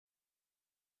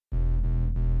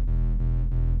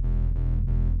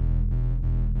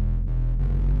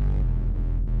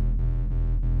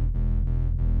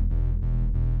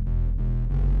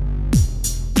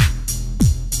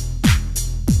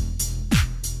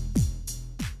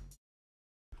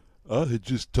I had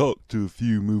just talked to a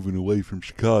few moving away from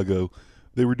Chicago.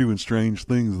 They were doing strange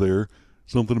things there.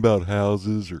 Something about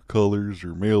houses or colors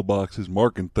or mailboxes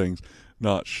marking things.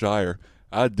 Not Shire.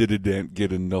 I didn't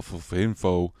get enough of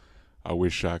info. I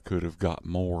wish I could have got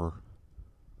more.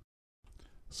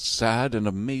 Sad and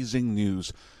amazing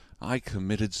news. I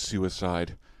committed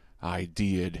suicide. I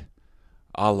did.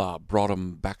 Allah brought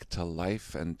him back to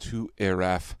life and to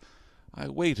Iraf. I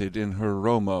waited in her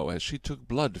Romo as she took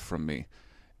blood from me.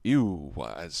 You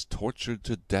was tortured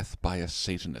to death by a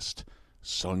Satanist,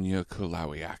 Sonia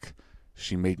Kulawiak.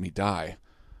 She made me die.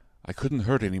 I couldn't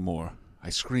hurt any more. I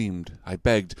screamed, I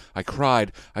begged, I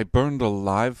cried, I burned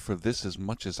alive for this as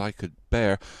much as I could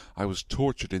bear. I was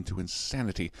tortured into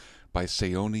insanity by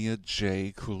Saonia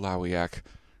J. Kulawiak.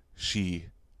 She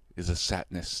is a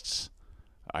Satanist.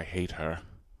 I hate her.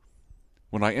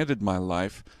 When I ended my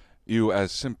life, you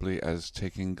as simply as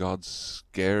taking God's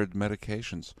scared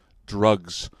medications.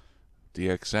 Drugs.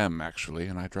 DXM, actually,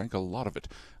 and I drank a lot of it.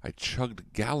 I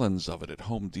chugged gallons of it at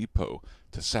Home Depot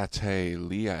to satay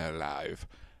Leah alive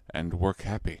and work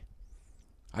happy.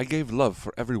 I gave love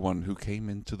for everyone who came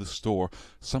into the store.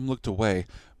 Some looked away.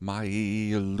 My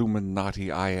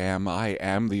Illuminati I am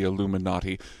the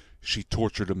Illuminati. She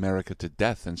tortured America to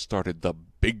death and started the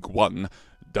big one,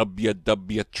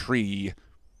 WW Tree.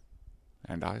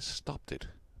 And I stopped it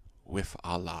with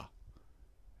Allah.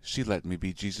 She let me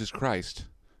be Jesus Christ.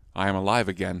 I am alive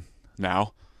again,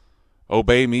 now.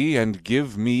 Obey me and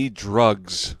give me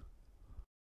drugs.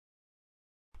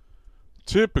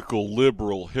 Typical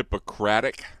liberal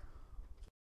Hippocratic.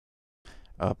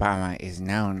 Obama is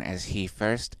known as he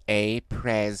first a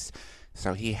prez,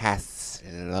 so he has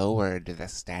lowered the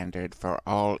standard for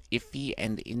all iffy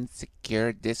and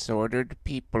insecure disordered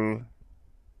people.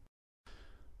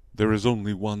 There is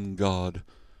only one God.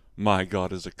 My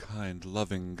God is a kind,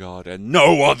 loving God, and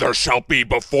no other shall be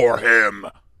before him.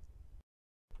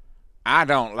 I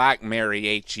don't like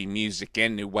mariachi music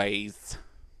anyways.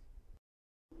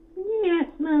 Yes,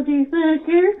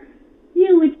 motherfucker.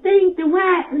 You would think the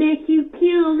white let you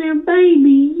kill their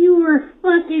baby. You were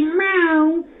fucking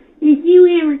wrong. If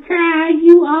you ever tried,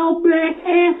 you all black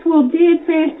ass will dead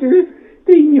faster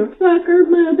than your fucker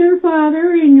mother,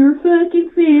 father, and your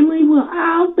fucking family will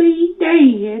all be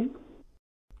dead.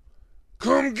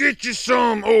 Come get you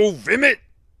some, old Vimit!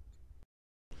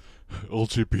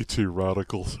 LGBT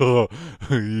radicals.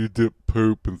 You dip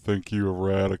poop and think you're a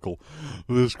radical.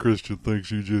 This Christian thinks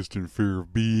you're just in fear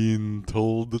of being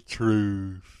told the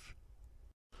truth.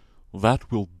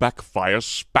 That will backfire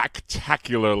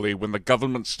spectacularly when the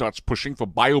government starts pushing for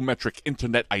biometric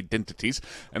internet identities,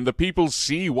 and the people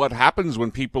see what happens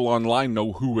when people online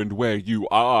know who and where you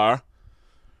are.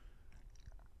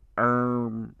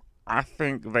 I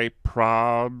think they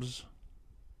probs.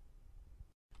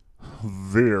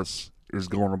 This is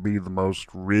going to be the most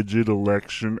rigid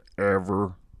election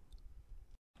ever.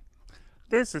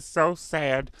 This is so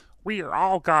sad. We are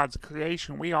all God's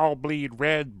creation. We all bleed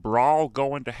red. We're all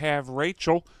going to have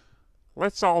Rachel.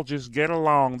 Let's all just get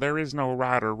along. There is no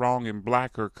right or wrong in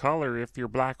black or color. If you're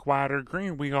black, white, or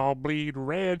green, we all bleed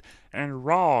red and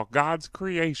raw. God's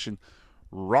creation.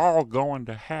 We're all going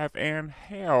to have an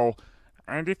hell.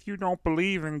 And if you don't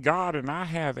believe in God and I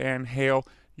have an hell,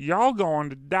 y'all going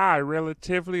to die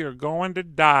relatively or going to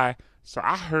die. So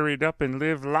I hurried up and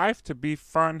lived life to be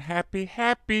fun,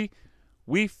 happy.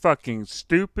 We fucking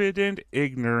stupid and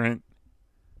ignorant.